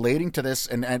see her relating to this,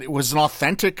 and it was an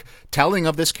authentic telling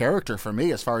of this character for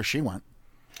me as far as she went.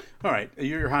 All right,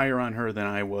 you're higher on her than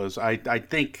I was. I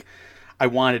think I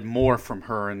wanted more from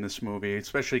her in this movie,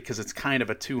 especially because it's kind of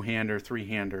a two-hander,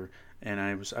 three-hander, and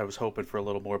I was hoping for a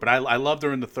little more. But I loved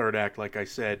her in the third act, like I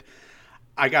said.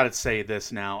 I got to say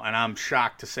this now, and I'm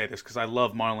shocked to say this because I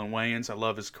love Marlon Wayans. I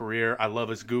love his career. I love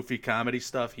his goofy comedy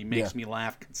stuff. He makes me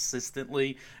laugh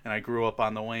consistently, and I grew up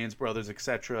on the Wayans brothers,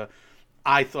 etc.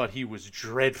 I thought he was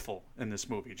dreadful in this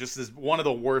movie. Just as one of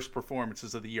the worst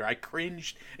performances of the year. I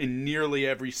cringed in nearly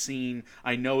every scene.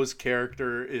 I know his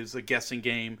character is a guessing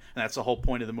game, and that's the whole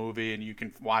point of the movie, and you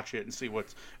can watch it and see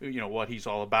what he's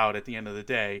all about at the end of the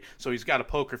day. So he's got a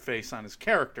poker face on his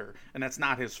character, and that's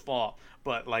not his fault.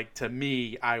 But, to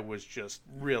me, I was just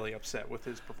really upset with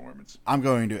his performance. I'm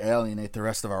going to alienate the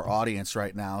rest of our audience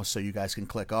right now so you guys can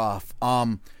click off.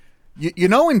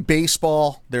 In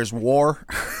baseball, there's WAR.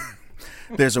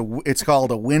 It's called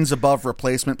a wins above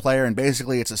replacement player, and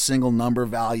basically it's a single number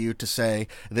value to say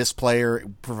this player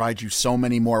provides you so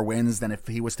many more wins than if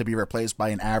he was to be replaced by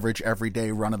an average,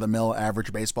 everyday, run-of-the-mill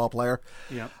average baseball player.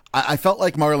 Yeah. I felt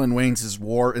like Marlon Wayans'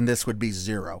 WAR in this would be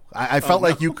 0. I felt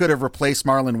like you could have replaced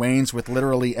Marlon Wayans with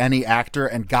literally any actor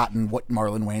and gotten what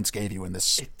Marlon Wayans gave you in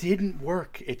this. It didn't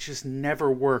work. It just never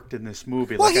worked in this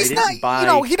movie. Well,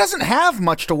 he doesn't have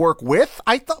much to work with.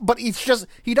 I thought, but he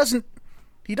doesn't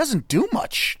do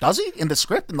much, does he? In the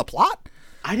script, in the plot?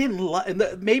 I didn't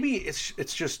like. Maybe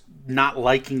it's just not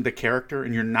liking the character,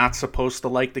 and you're not supposed to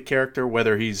like the character,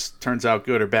 whether he's turns out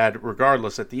good or bad,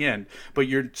 regardless at the end. But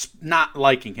you're not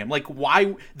liking him. Like,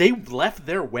 why they left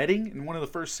their wedding in one of the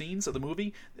first scenes of the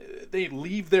movie? They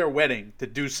leave their wedding to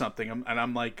do something, and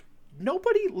I'm like,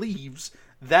 nobody leaves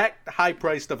that high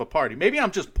priced of a party. Maybe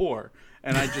I'm just poor.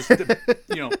 And I just,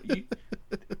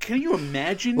 can you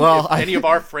imagine if any of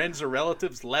our friends or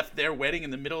relatives left their wedding in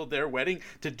the middle of their wedding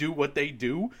to do what they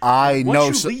do? I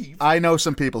know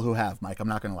some people who have, Mike. I'm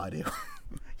not going to lie to you.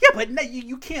 Yeah, but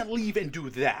you can't leave and do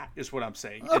that, is what I'm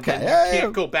saying. Okay. And then you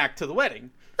can't go back to the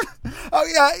wedding. Oh,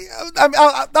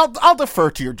 yeah. I'll defer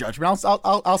to your judgment.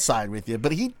 I'll side with you.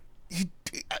 But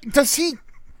does he,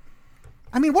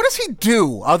 I mean, what does he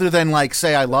do other than,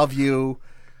 say, I love you,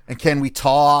 and can we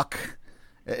talk?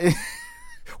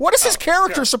 What is his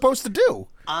character supposed to do?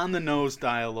 On the nose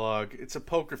dialogue. It's a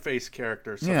poker face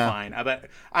character, so fine.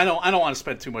 I don't want to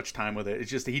spend too much time with it.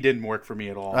 It's just he didn't work for me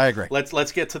at all. I agree.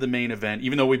 Let's get to the main event.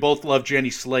 Even though we both love Jenny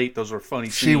Slate, those were funny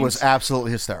scenes. She was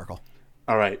absolutely hysterical.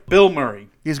 All right, Bill Murray.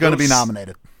 He's going to be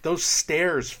nominated. those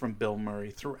stares from Bill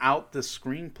Murray throughout the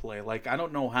screenplay. Like, I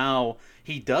don't know how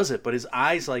he does it, but his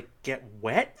eyes like get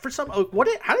wet for some. How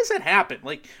does that happen?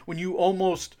 Like when you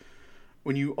almost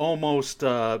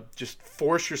just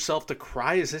force yourself to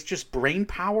cry. Is this just brain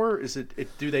power? Is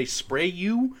it? Do they spray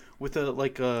you with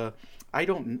a? I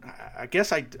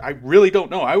guess I really don't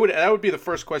know. That would be the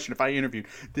first question if I interviewed.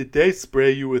 Did they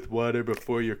spray you with water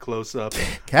before your close up?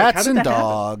 Cats and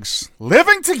dogs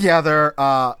living together.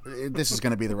 This is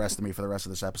going to be the rest of me for the rest of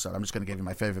this episode. I'm just going to give you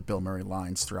my favorite Bill Murray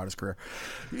lines throughout his career.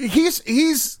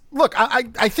 He's look.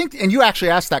 I think, and you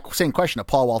actually asked that same question of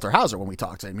Paul Walter Hauser when we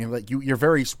talked to him. Like you're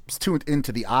very tuned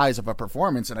into the eyes of a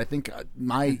performance, and I think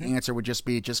my answer would just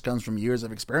be it just comes from years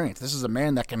of experience. This is a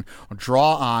man that can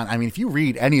draw on. I mean, if you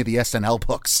read any of the SNL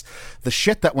books, the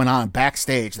shit that went on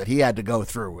backstage that he had to go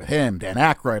through with him, Dan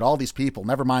Aykroyd, all these people,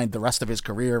 never mind the rest of his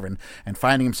career and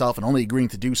finding himself and only agreeing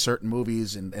to do certain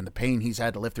movies and the pain he's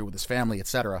had to live through with his family,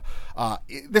 etc.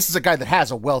 This is a guy that has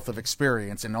a wealth of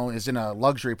experience and only is in a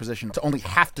luxury position to only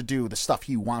have to do the stuff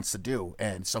he wants to do.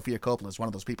 And Sofia Coppola is one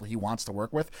of those people he wants to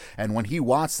work with. And when he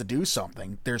wants to do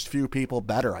something, there's few people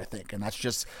better, I think. And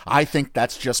I think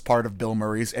that's just part of Bill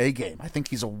Murray's A game. I think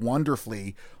he's a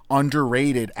wonderfully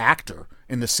underrated actor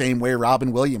in the same way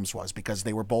Robin Williams was, because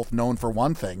they were both known for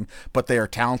one thing, but they are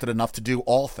talented enough to do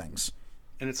all things.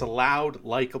 And it's a loud,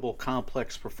 likable,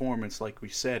 complex performance, like we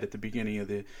said at the beginning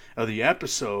of the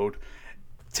episode.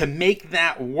 To make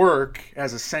that work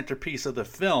as a centerpiece of the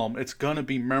film, it's going to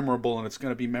be memorable, and it's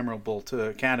going to be memorable to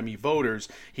Academy voters.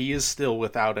 He is still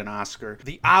without an Oscar.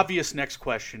 The obvious next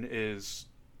question is,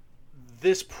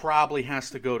 this probably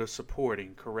has to go to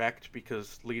supporting, correct?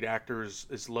 Because lead actor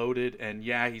is loaded, and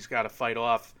yeah, he's got to fight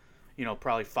off,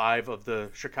 probably 5 of the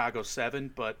Chicago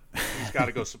 7, but he's got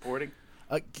to go supporting.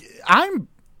 I'm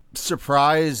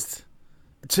surprised.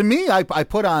 To me, I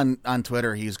put on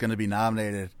Twitter he's going to be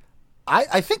nominated.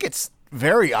 I think it's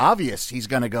very obvious he's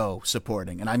going to go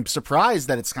supporting, and I'm surprised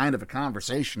that it's kind of a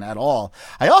conversation at all.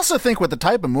 I also think with the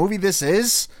type of movie this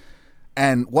is,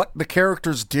 and what the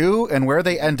characters do and where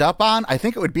they end up on, I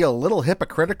think it would be a little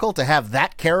hypocritical to have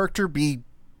that character be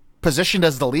positioned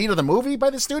as the lead of the movie by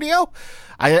the studio.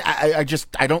 I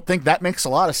don't think that makes a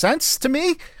lot of sense to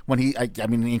me. When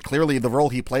clearly the role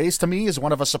he plays to me is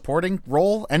one of a supporting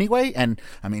role anyway. And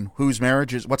I mean, whose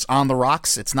marriage is what's on the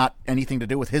rocks? It's not anything to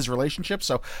do with his relationship.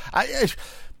 So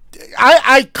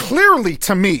I clearly,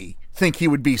 to me, think he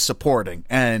would be supporting,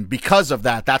 and because of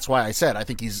that, that's why I said I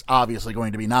think he's obviously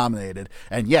going to be nominated.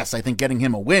 And yes, I think getting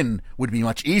him a win would be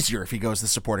much easier if he goes the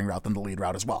supporting route than the lead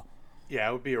route as well. Yeah,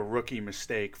 it would be a rookie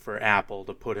mistake for Apple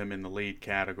to put him in the lead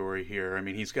category here. I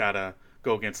mean, he's got to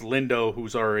go against Lindo,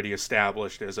 who's already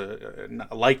established as a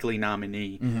likely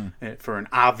nominee for an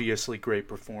obviously great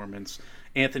performance.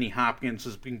 Anthony Hopkins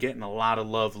has been getting a lot of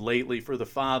love lately for The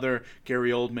Father.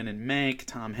 Gary Oldman in Mank,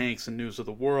 Tom Hanks in News of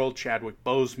the World, Chadwick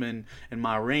Boseman and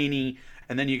Ma Rainey.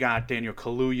 And then you got Daniel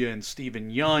Kaluuya and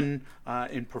Stephen Yeun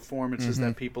in performances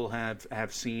that people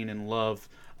have seen and love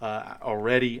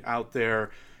already out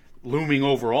there. Looming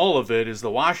over all of it is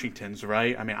the Washingtons,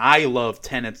 right? I mean, I love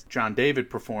Tenet's John David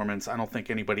performance. I don't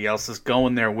think anybody else is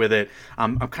going there with it.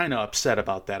 I'm kind of upset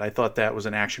about that. I thought that was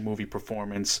an action movie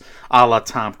performance a la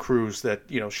Tom Cruise that,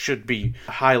 should be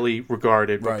highly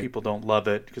regarded, but people don't love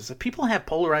it because people have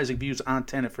polarizing views on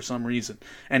Tenet for some reason.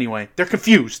 Anyway, they're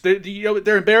confused.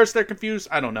 They're embarrassed. They're confused.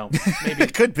 I don't know. Maybe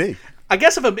it could be. I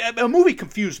guess if a movie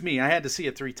confused me, I had to see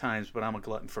it 3 times, but I'm a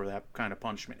glutton for that kind of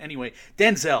punishment. Anyway,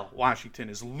 Denzel Washington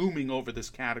is looming over this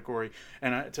category.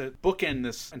 And to bookend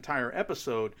this entire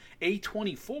episode,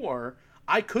 A24,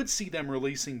 I could see them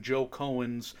releasing Joe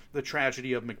Cohen's The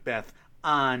Tragedy of Macbeth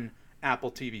on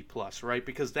Apple TV Plus, right?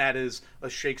 Because that is a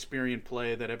Shakespearean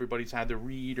play that everybody's had to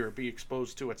read or be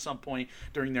exposed to at some point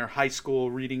during their high school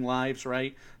reading lives,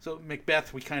 right? So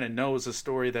Macbeth, we kind of know, is a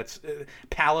story that's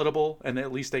palatable, and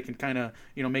at least they can kind of,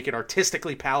 make it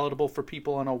artistically palatable for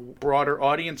people on a broader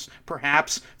audience.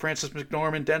 Perhaps Frances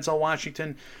McDormand, Denzel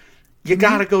Washington. You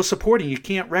got to go supporting. You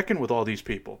can't reckon with all these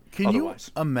people. Can otherwise.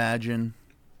 You imagine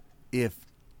if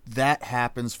that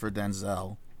happens for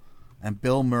Denzel and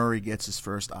Bill Murray gets his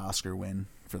first Oscar win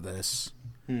for this,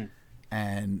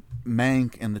 and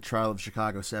Mank and The Trial of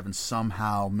Chicago 7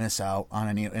 somehow miss out on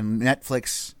any, and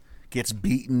Netflix gets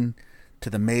beaten to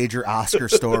the major Oscar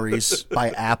stories by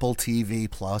Apple TV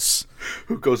Plus,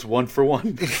 who goes 1 for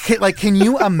 1? Like, can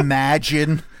you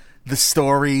imagine the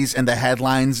stories and the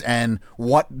headlines and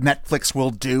what Netflix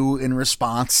will do in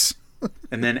response?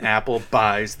 And then Apple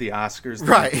buys the Oscars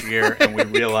the next year, and we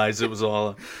realize it was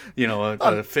all,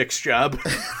 a fixed job.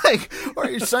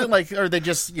 Or they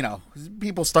just,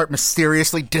 people start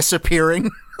mysteriously disappearing.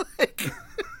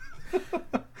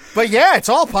 But yeah, it's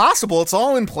all possible. It's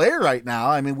all in play right now.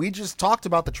 I mean, we just talked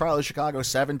about the Trial of Chicago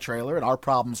 7 trailer and our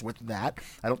problems with that.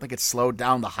 I don't think it slowed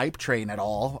down the hype train at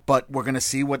all, but we're going to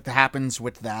see what happens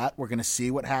with that. We're going to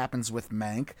see what happens with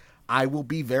Mank. I will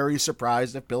be very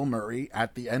surprised if Bill Murray,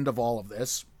 at the end of all of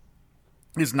this,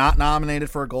 is not nominated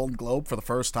for a Golden Globe for the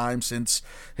first time since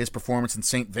his performance in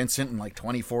St. Vincent in like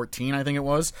 2014, I think it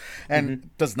was, and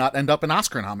does not end up an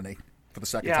Oscar nominee for the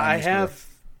second time. Yeah,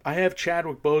 I have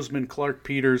Chadwick Boseman, Clark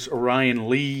Peters, Orion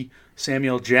Lee,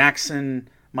 Samuel Jackson,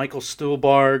 Michael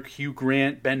Stuhlbarg, Hugh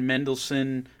Grant, Ben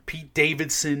Mendelsohn, Pete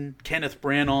Davidson, Kenneth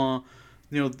Branagh,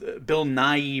 Bill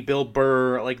Nighy, Bill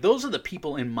Burr. Like, those are the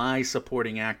people in my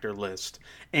supporting actor list.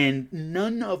 And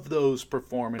none of those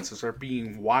performances are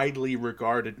being widely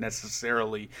regarded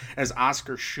necessarily as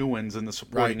Oscar shoo-ins in the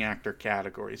supporting actor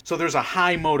categories. So there's a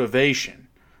high motivation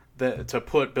to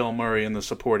put Bill Murray in the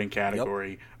supporting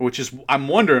category, which is I'm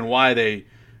wondering why they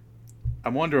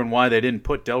didn't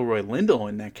put Delroy Lindo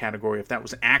in that category if that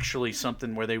was actually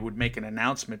something where they would make an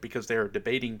announcement because they were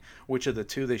debating which of the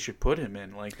two they should put him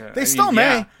in. Like they still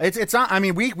may. It's not. I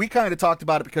mean, we kind of talked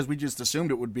about it because we just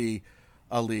assumed it would be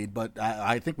a lead, but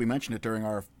I think we mentioned it during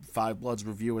our Five Bloods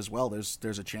review as well.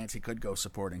 There's a chance he could go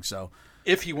supporting. So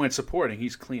if he went supporting,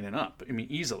 he's cleaning up. I mean,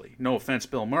 easily. No offense,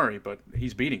 Bill Murray, but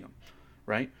he's beating him,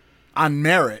 right? On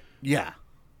merit, yeah.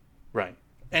 Right.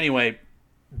 Anyway,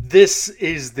 this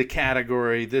is the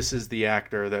category, this is the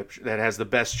actor that has the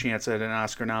best chance at an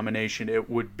Oscar nomination. It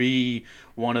would be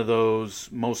one of those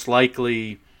most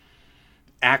likely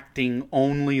acting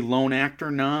only lone actor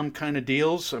nom kind of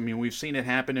deals. I mean, we've seen it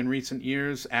happen in recent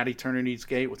years. At Eternity's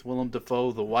Gate with Willem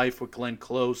Dafoe, The Wife with Glenn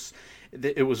Close.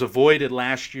 It was avoided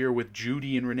last year with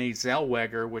Judy and Renee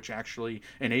Zellweger, which actually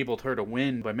enabled her to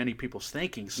win by many people's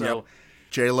thinking. So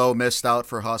J-Lo missed out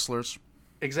for Hustlers.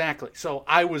 Exactly. So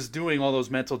I was doing all those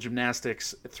mental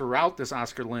gymnastics throughout this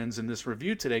Oscar lens in this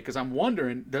review today because I'm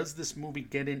wondering, does this movie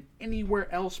get in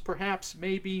anywhere else perhaps,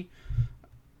 maybe?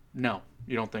 No,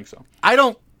 you don't think so? I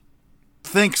don't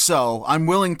think so. I'm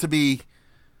willing to be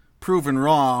proven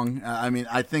wrong.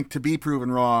 I think to be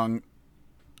proven wrong,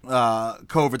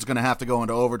 COVID's going to have to go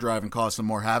into overdrive and cause some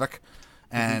more havoc.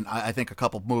 And I think a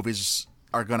couple movies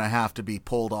are going to have to be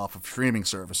pulled off of streaming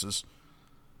services.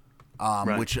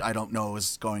 Which I don't know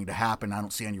is going to happen. I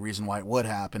don't see any reason why it would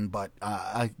happen. But,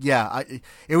 it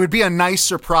would be a nice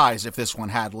surprise if this one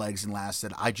had legs and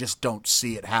lasted. I just don't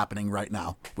see it happening right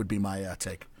now, would be my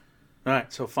take. All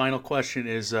right, so final question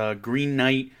is Green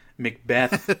Knight,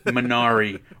 Macbeth,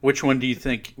 Minari. Which one do you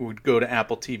think would go to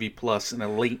Apple TV Plus in a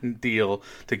latent deal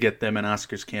to get them an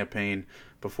Oscars campaign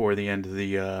before the end of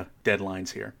the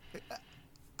deadlines here?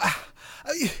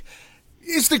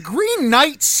 Is the Green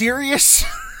Knight serious?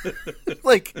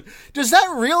 Like, does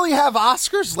that really have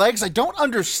Oscars legs? I don't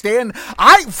understand.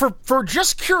 For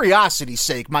just curiosity's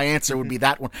sake, my answer would be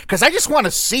that one because I just want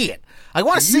to see it. I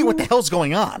want to see what the hell's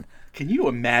going on. Can you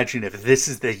imagine if this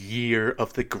is the year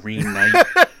of the Green Knight?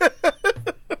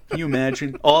 Can you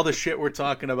imagine all the shit we're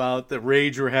talking about, the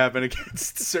rage we're having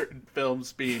against certain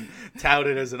films being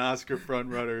touted as an Oscar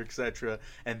frontrunner, etc.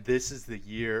 And this is the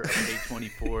year of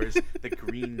A24's The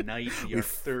Green Knight, the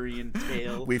Arthurian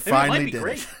tale. We finally it might be did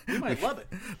great. it. We might love it.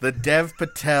 The Dev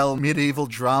Patel medieval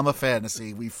drama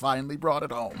fantasy. We finally brought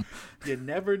it home. You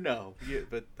never know,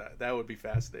 but that would be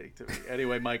fascinating to me.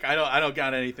 Anyway, Mike, I don't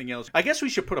got anything else. I guess we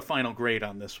should put a final grade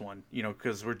on this one,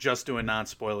 because we're just doing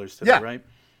non-spoilers today, right?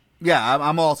 Yeah,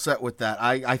 I'm all set with that.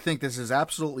 I think this is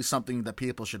absolutely something that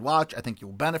people should watch. I think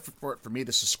you'll benefit for it. For me,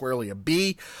 this is squarely a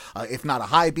B, if not a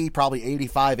high B, probably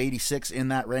 85, 86 in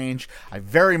that range. I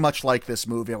very much like this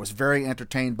movie. I was very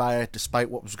entertained by it,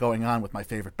 despite what was going on with my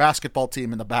favorite basketball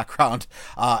team in the background.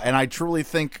 And I truly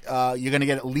think you're going to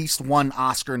get at least one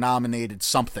Oscar-nominated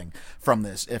something from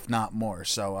this, if not more.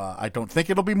 So I don't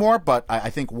think it'll be more, but I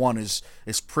think one is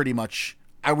pretty much...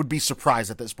 I would be surprised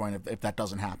at this point if that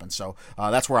doesn't happen. So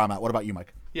that's where I'm at. What about you,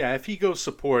 Mike? Yeah, if he goes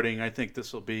supporting, I think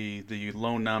this will be the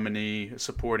lone nominee,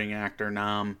 supporting actor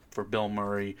nom for Bill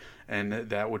Murray, and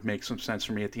that would make some sense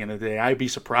for me at the end of the day. I'd be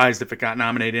surprised if it got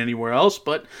nominated anywhere else,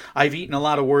 but I've eaten a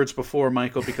lot of words before,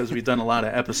 Michael, because we've done a lot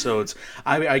of episodes.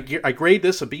 I grade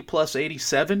this a B plus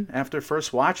 87 after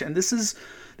first watch, and this is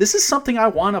something I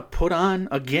want to put on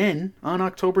again on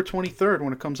October 23rd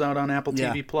when it comes out on Apple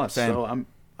TV Plus. Same. So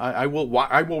I will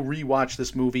rewatch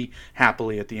this movie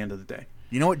happily at the end of the day.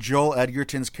 You know what Joel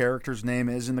Edgerton's character's name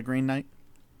is in The Green Knight?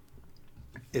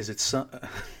 Is it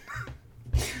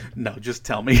No, just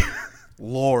tell me.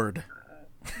 Lord.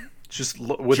 Just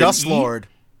with just an E? Lord.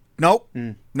 Nope.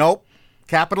 Nope.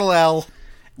 Capital L.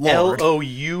 Lord.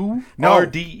 Lourde? No.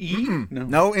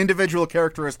 No individual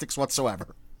characteristics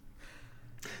whatsoever.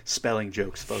 Spelling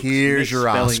jokes, folks. Here's your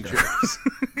spelling Oscar. jokes.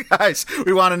 Guys,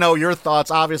 we want to know your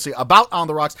thoughts, obviously, about On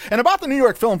the Rocks and about the New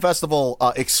York Film Festival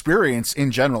experience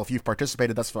in general, if you've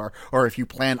participated thus far or if you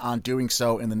plan on doing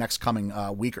so in the next coming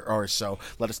week or so.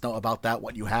 Let us know about that,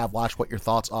 what you have watched, what your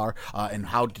thoughts are, and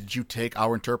how did you take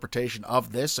our interpretation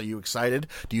of this? Are you excited?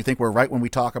 Do you think we're right when we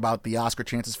talk about the Oscar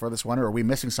chances for this one, or are we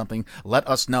missing something? Let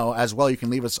us know as well. You can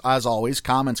leave us, as always,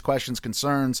 comments, questions,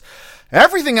 concerns,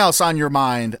 everything else on your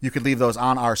mind. You can leave those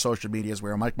on our social medias.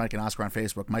 We're Mike and Oscar on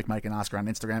Facebook, Mike and Oscar on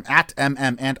Instagram, at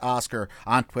and Oscar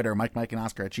on Twitter, Mike and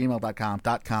Oscar at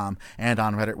gmail.com, and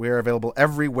on Reddit. We're available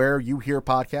everywhere you hear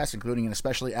podcasts, including and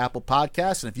especially Apple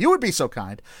Podcasts. And if you would be so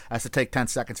kind as to take 10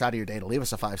 seconds out of your day to leave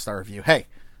us a 5-star review, hey,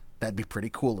 that'd be pretty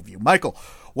cool of you. Michael,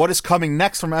 what is coming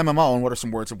next from MMO, and what are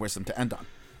some words of wisdom to end on?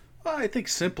 Well, I think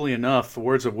simply enough,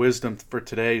 words of wisdom for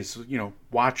today is,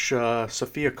 watch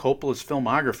Sofia Coppola's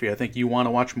filmography. I think you want to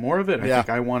watch more of it. I think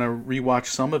I want to rewatch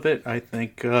some of it. I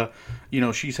think,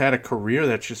 she's had a career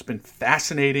that's just been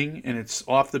fascinating, and it's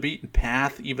off the beaten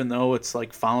path, even though it's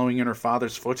like following in her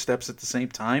father's footsteps at the same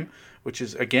time, which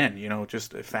is, again,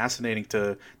 just fascinating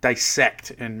to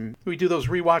dissect. And we do those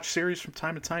rewatch series from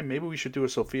time to time. Maybe we should do a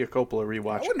Sofia Coppola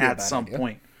rewatch at some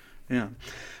point. Yeah.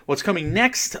 What's coming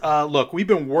next? Look, we've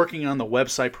been working on the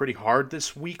website pretty hard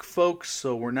this week, folks,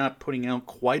 so we're not putting out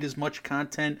quite as much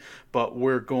content, but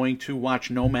we're going to watch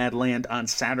Nomadland on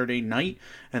Saturday night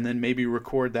and then maybe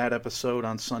record that episode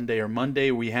on Sunday or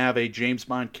Monday. We have a James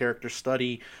Bond character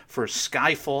study for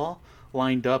Skyfall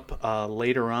lined up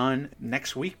later on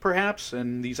next week, perhaps,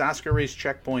 and these Oscar race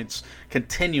checkpoints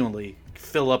continually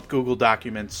fill up Google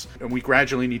Documents, and we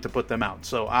gradually need to put them out.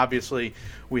 So obviously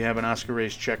we have an Oscar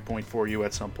race checkpoint for you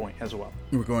at some point as well.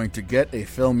 We're going to get a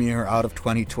film year out of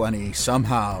 2020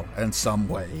 somehow and some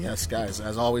way. Yes, guys,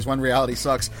 as always, when reality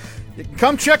sucks, you can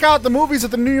come check out the movies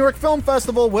at the New York Film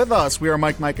Festival with us. We are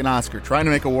Mike and Oscar, trying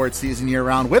to make awards season year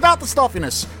round without the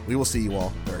stuffiness. We will see you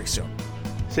all very soon.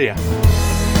 See ya.